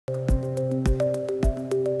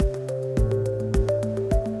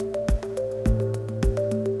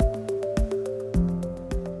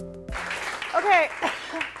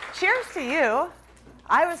to you.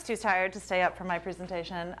 I was too tired to stay up for my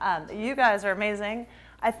presentation. You guys are amazing.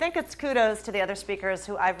 I think it's kudos to the other speakers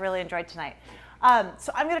who I've really enjoyed tonight.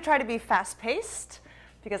 So I'm going to try to be fast-paced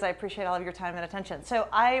because I appreciate all of your time and attention. So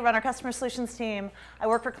I run our customer solutions team. I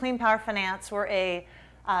work for Clean Power Finance. We're a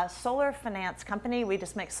solar finance company. We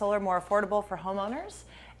just make solar more affordable for homeowners.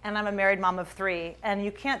 And I'm a married mom of 3. And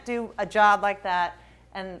you can't do a job like that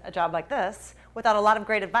and a job like this without a lot of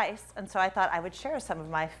great advice. And so I thought I would share some of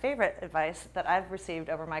my favorite advice that I've received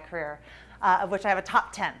over my career, of which I have a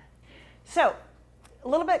top 10. So a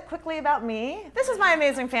little bit quickly about me. This is my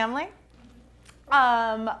amazing family.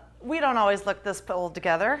 We don't always look this old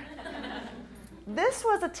together. This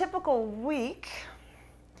was a typical week.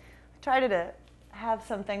 I tried to have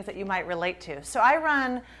some things that you might relate to. So I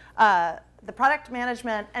run the product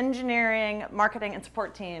management, engineering, marketing, and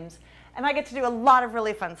support teams. And I get to do a lot of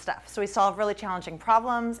really fun stuff. So we solve really challenging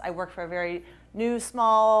problems. I work for a very new,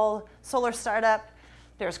 small solar startup.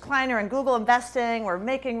 There's Kleiner and Google investing. We're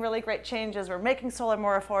making really great changes. We're making solar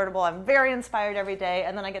more affordable. I'm very inspired every day.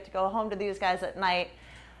 And then I get to go home to these guys at night.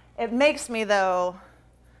 It makes me, though,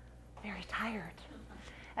 very tired.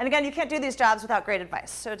 And again, you can't do these jobs without great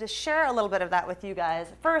advice. So to share a little bit of that with you guys,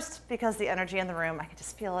 first, because the energy in the room, I can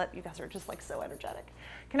just feel it. You guys are just like so energetic.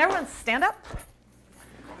 Can everyone stand up?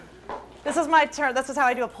 This is my turn. This is how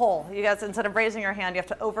I do a poll. You guys, instead of raising your hand, you have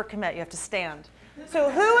to overcommit. You have to stand. So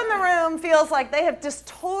who in the room feels like they have just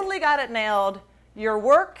totally got it nailed? Your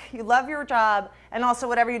work, you love your job, and also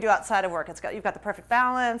whatever you do outside of work. You've got the perfect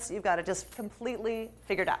balance. You've got it just completely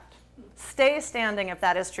figured out. Stay standing if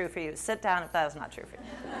that is true for you. Sit down if that is not true for you.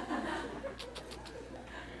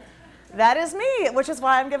 That is me, which is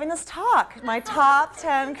why I'm giving this talk, my top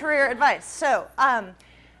 10 career advice. So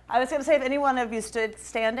I was going to say, if any one of you stood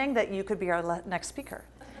standing, that you could be our next speaker.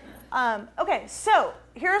 OK, so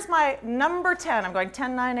here's my number 10. I'm going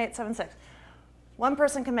 10, 9, 8, 7, 6. One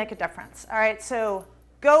person can make a difference. All right, so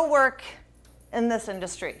go work in this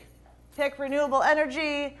industry. Pick renewable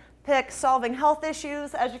energy. Pick solving health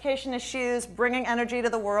issues, education issues, bringing energy to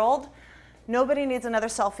the world. Nobody needs another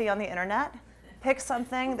selfie on the internet. Pick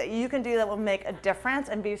something that you can do that will make a difference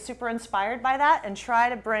and be super inspired by that, and try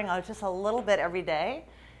to bring just a little bit every day.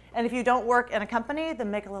 And if you don't work in a company,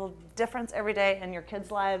 then make a little difference every day in your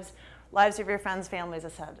kids' lives, lives of your friends, families,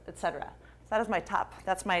 et cetera. So that is my top.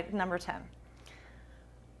 That's my number 10.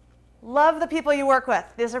 Love the people you work with.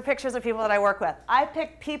 These are pictures of people that I work with. I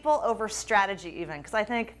pick people over strategy even, because I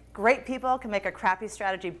think great people can make a crappy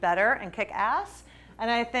strategy better and kick ass.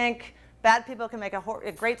 And I think bad people can make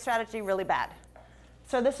a great strategy really bad.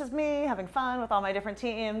 So this is me having fun with all my different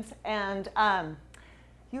teams. And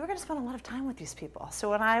you were going to spend a lot of time with these people. So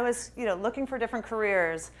when I was looking for different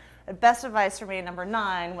careers, the best advice for me, number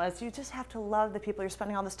 9, was you just have to love the people you're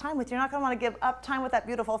spending all this time with. You're not going to want to give up time with that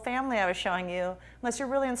beautiful family I was showing you unless you're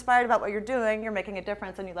really inspired about what you're doing, you're making a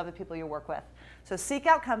difference, and you love the people you work with. So seek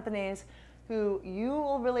out companies who you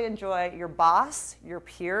will really enjoy, your boss, your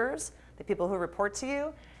peers, the people who report to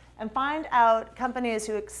you, and find out companies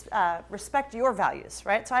who respect your values,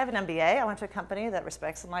 right? So I have an MBA. I went to a company that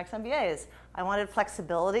respects and likes MBAs. I wanted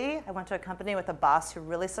flexibility. I went to a company with a boss who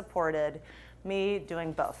really supported me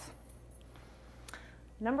doing both.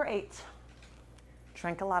 Number 8,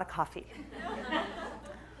 drink a lot of coffee.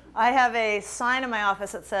 I have a sign in my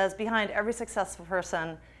office that says, behind every successful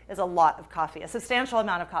person is a lot of coffee, a substantial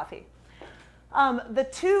amount of coffee. The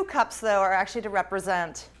 2 cups, though, are actually to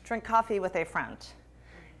represent drink coffee with a friend.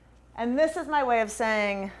 And this is my way of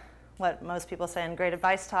saying what most people say in great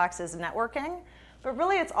advice talks is networking. But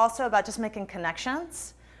really, it's also about just making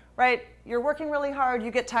connections, right? You're working really hard.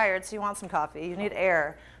 You get tired, so you want some coffee. You need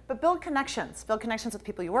air. But build connections. Build connections with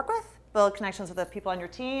people you work with. Build connections with the people on your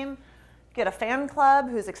team. Get a fan club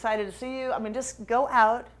who's excited to see you. I mean, just go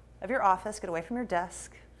out of your office. Get away from your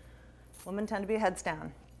desk. Women tend to be heads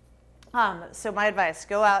down. So my advice,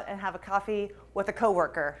 go out and have a coffee with a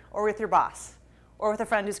coworker or with your boss or with a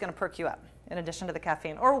friend who's going to perk you up in addition to the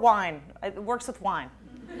caffeine. Or wine. It works with wine.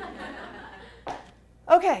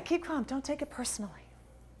 OK, keep calm. Don't take it personally.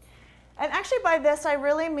 And actually by this, I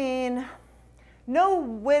really mean know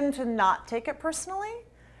when to not take it personally,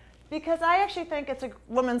 because I actually think it's a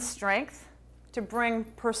woman's strength to bring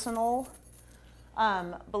personal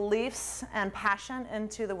beliefs and passion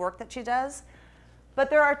into the work that she does.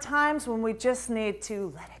 But there are times when we just need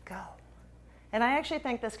to let it go. And I actually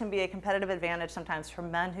think this can be a competitive advantage sometimes for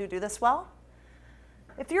men who do this well.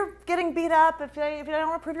 If you're getting beat up, if they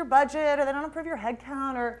don't approve your budget, or they don't approve your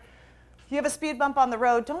headcount, or you have a speed bump on the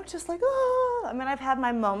road, don't just like, oh. I mean, I've had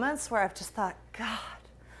my moments where I've just thought, God,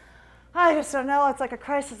 I just don't know. It's like a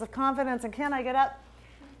crisis of confidence, and can I get up?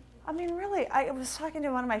 I mean, really, I was talking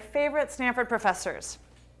to one of my favorite Stanford professors.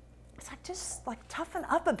 It's like, just like toughen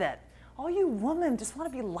up a bit. All you women just want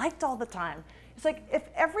to be liked all the time. It's like if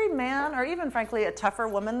every man, or even frankly a tougher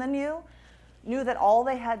woman than you, knew that all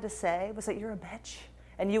they had to say was that you're a bitch,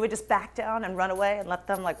 and you would just back down and run away and let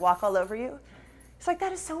them like walk all over you. It's like,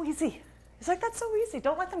 that is so easy. It's like, that's so easy.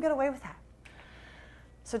 Don't let them get away with that.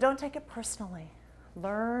 So don't take it personally.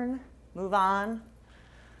 Learn, move on.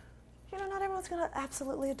 You know, not everyone's going to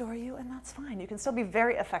absolutely adore you, and that's fine. You can still be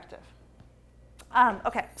very effective.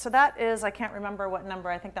 OK, so that is, I can't remember what number.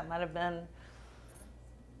 I think that might have been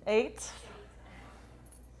 8.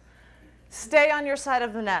 Stay on your side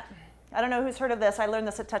of the net. I don't know who's heard of this. I learned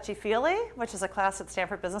this at Touchy Feely, which is a class at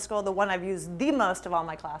Stanford Business School, the one I've used the most of all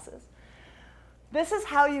my classes. This is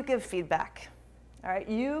how you give feedback. All right?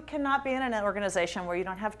 You cannot be in an organization where you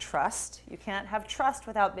don't have trust. You can't have trust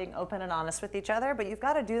without being open and honest with each other, but you've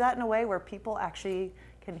got to do that in a way where people actually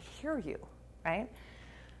can hear you, right?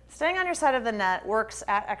 Staying on your side of the net works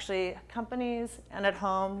at actually companies and at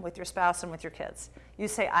home with your spouse and with your kids. You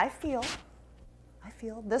say, I feel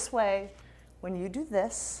this way when you do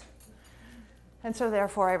this, and so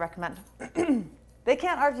therefore I recommend. They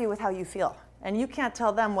can't argue with how you feel, and you can't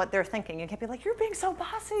tell them what they're thinking. You can't be like, you're being so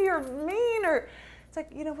bossy or mean, or it's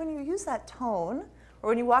like, you know, when you use that tone, or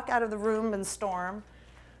when you walk out of the room and storm,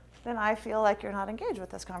 then I feel like you're not engaged with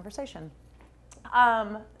this conversation.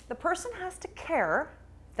 The person has to care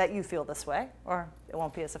that you feel this way, or it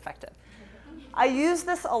won't be as effective. I use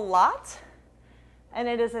this a lot, and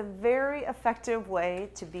it is a very effective way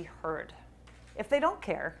to be heard. If they don't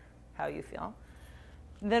care how you feel,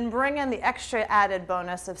 then bring in the extra added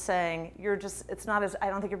bonus of saying, it's not as, I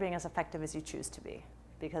don't think you're being as effective as you choose to be,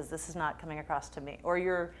 because this is not coming across to me, or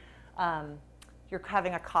you're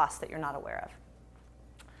having a cost that you're not aware of.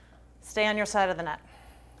 Stay on your side of the net.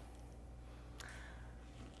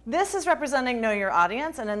 This is representing know your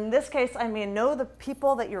audience, and in this case, I mean know the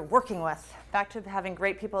people that you're working with. Back to having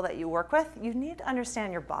great people that you work with, you need to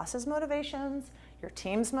understand your boss's motivations, your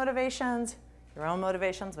team's motivations, your own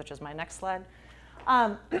motivations, which is my next slide.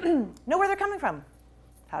 Know where they're coming from.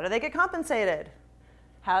 How do they get compensated?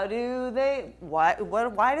 Why do they work?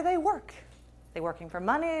 Are they working for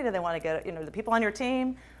money? Do they want to get, the people on your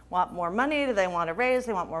team want more money? Do they want a raise?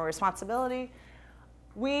 They want more responsibility?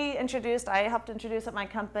 I helped introduce at my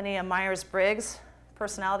company a Myers-Briggs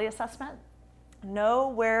personality assessment. Know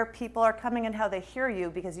where people are coming and how they hear you,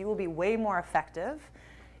 because you will be way more effective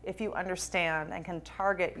if you understand and can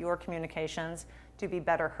target your communications to be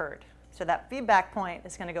better heard. So that feedback point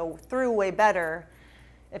is going to go through way better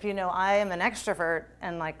if you know I am an extrovert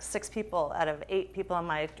and like 6 people out of 8 people on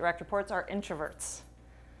my direct reports are introverts.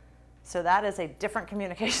 So that is a different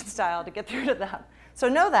communication style to get through to them. So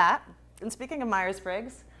know that. And speaking of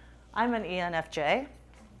Myers-Briggs, I'm an ENFJ.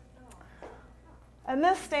 And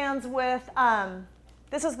this stands with,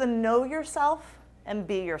 this is the know yourself and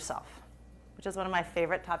be yourself, which is one of my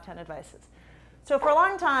favorite top 10 advices. So for a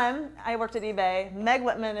long time, I worked at eBay. Meg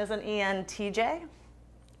Whitman is an ENTJ.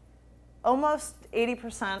 Almost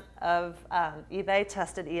 80% of eBay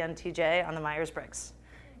tested ENTJ on the Myers-Briggs.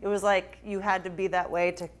 It was like you had to be that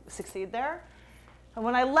way to succeed there. And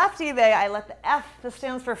when I left eBay, I let the F, this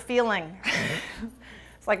stands for feeling.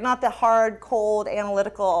 It's like not the hard, cold,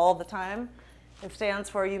 analytical all the time. It stands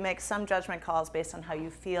for you make some judgment calls based on how you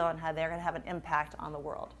feel and how they're going to have an impact on the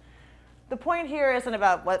world. The point here isn't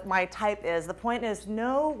about what my type is. The point is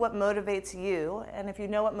know what motivates you. And if you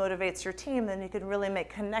know what motivates your team, then you can really make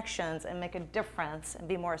connections and make a difference and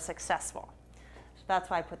be more successful. So that's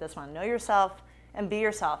why I put this one. Know yourself and be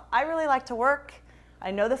yourself. I really like to work. I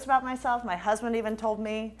know this about myself. My husband even told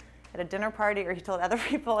me at a dinner party, or he told other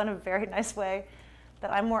people in a very nice way,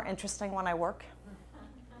 that I'm more interesting when I work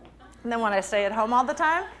than when I stay at home all the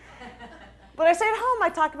time. When I stay at home, I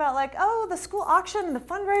talk about like, oh, the school auction and the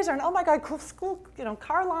fundraiser, and oh my God, cool school,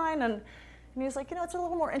 car line, and he's like, it's a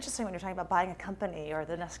little more interesting when you're talking about buying a company or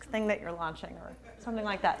the next thing that you're launching or something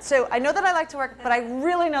like that. So I know that I like to work, but I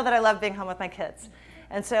really know that I love being home with my kids,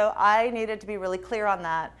 and so I needed to be really clear on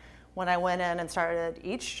that when I went in and started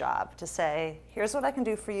each job to say, here's what I can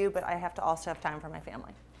do for you, but I have to also have time for my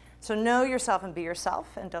family. So know yourself and be yourself,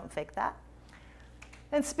 and don't fake that.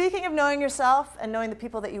 And speaking of knowing yourself and knowing the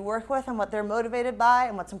people that you work with and what they're motivated by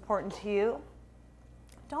and what's important to you,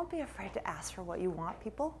 don't be afraid to ask for what you want,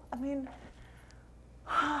 people. I mean,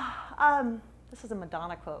 this is a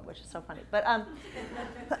Madonna quote, which is so funny. But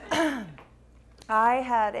I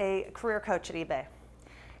had a career coach at eBay.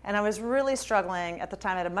 And I was really struggling at the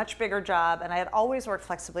time. I had a much bigger job, and I had always worked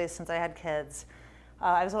flexibly since I had kids.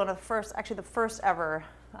 I was one of the first, actually the first ever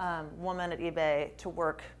woman at eBay to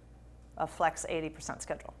work a flex 80%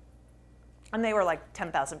 schedule. And they were like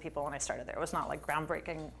 10,000 people when I started there. It was not like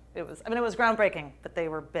groundbreaking. It was groundbreaking, but they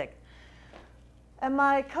were big. And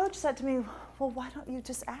my coach said to me, well, why don't you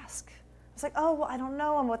just ask? I was like, oh, well, I don't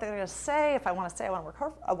know what they're going to say. If I want to say I want to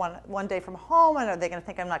work one day from home, and are they going to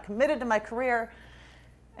think I'm not committed to my career?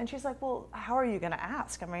 And she's like, well, how are you going to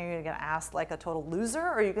ask? I mean, are you going to ask like a total loser,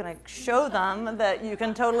 or are you going to show them that you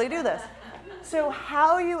can totally do this? So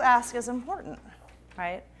how you ask is important,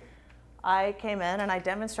 right? I came in and I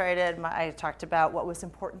demonstrated, I talked about what was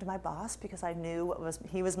important to my boss because I knew what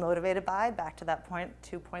he was motivated by, back to that point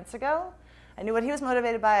 2 points ago. I knew what he was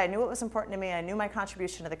motivated by, I knew what was important to me, I knew my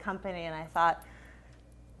contribution to the company, and I thought,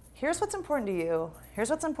 here's what's important to you, here's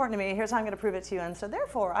what's important to me, here's how I'm going to prove it to you, and so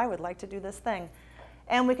therefore I would like to do this thing.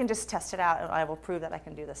 And we can just test it out, and I will prove that I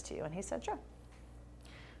can do this to you. And he said, sure.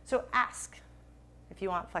 So ask. If you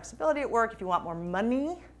want flexibility at work, if you want more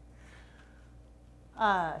money,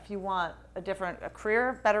 if you want a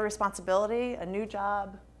career, better responsibility, a new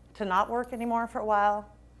job, to not work anymore for a while,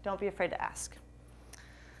 don't be afraid to ask.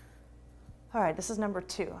 All right, this is number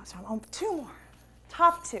 2. So I'm 2 more.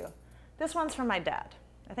 Top 2. This one's from my dad.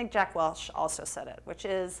 I think Jack Welch also said it, which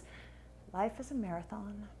is, life is a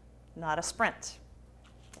marathon, not a sprint.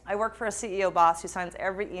 I work for a CEO boss who signs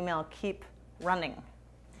every email, keep running.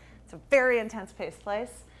 It's a very intense-paced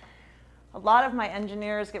place. A lot of my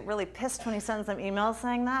engineers get really pissed when he sends them emails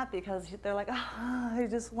saying that because they're like, oh, he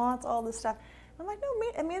just wants all this stuff. I'm like,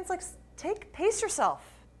 no, it means like pace yourself.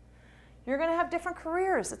 You're going to have different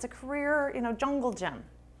careers. It's a career, jungle gym,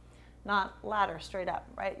 not ladder straight up,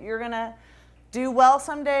 right? You're going to do well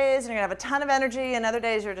some days, and you're going to have a ton of energy, and other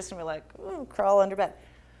days you're just going to be like, ooh, crawl under bed.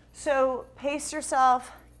 So pace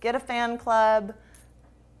yourself. Get a fan club,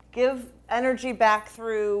 give energy back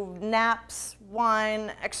through naps,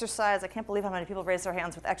 wine, exercise. I can't believe how many people raised their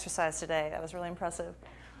hands with exercise today. That was really impressive.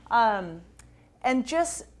 And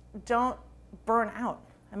just don't burn out.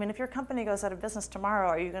 I mean, if your company goes out of business tomorrow,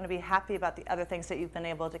 are you going to be happy about the other things that you've been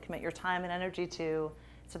able to commit your time and energy to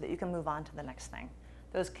so that you can move on to the next thing?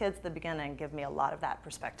 Those kids at the beginning give me a lot of that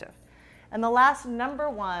perspective. And the last number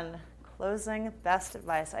 1 closing best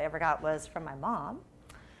advice I ever got was from my mom,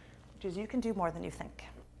 which is you can do more than you think.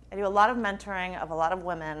 I do a lot of mentoring of a lot of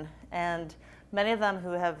women, and many of them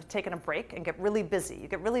who have taken a break and get really busy. You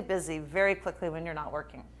get really busy very quickly when you're not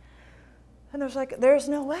working. And there's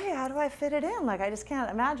no way, how do I fit it in? Like, I just can't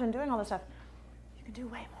imagine doing all this stuff. You can do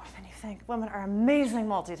way more than you think. Women are amazing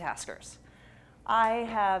multitaskers. I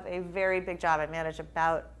have a very big job. I manage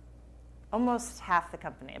about almost half the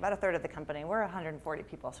company, about a third of the company. We're 140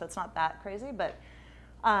 people, so it's not that crazy, but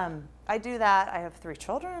I do that. I have 3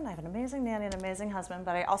 children. I have an amazing nanny and an amazing husband,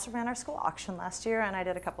 but I also ran our school auction last year, and I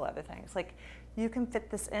did a couple other things. Like, you can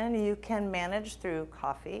fit this in. You can manage through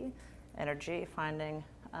coffee, energy, finding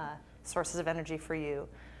sources of energy for you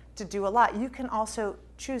to do a lot. You can also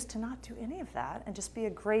choose to not do any of that and just be a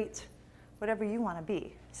great whatever you want to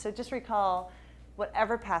be. So just recall,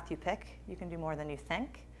 whatever path you pick, you can do more than you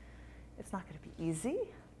think. It's not going to be easy,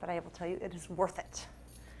 but I will tell you it is worth it.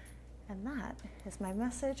 And that is my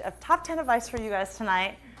message of top 10 advice for you guys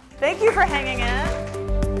tonight. Thank you for hanging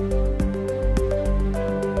in.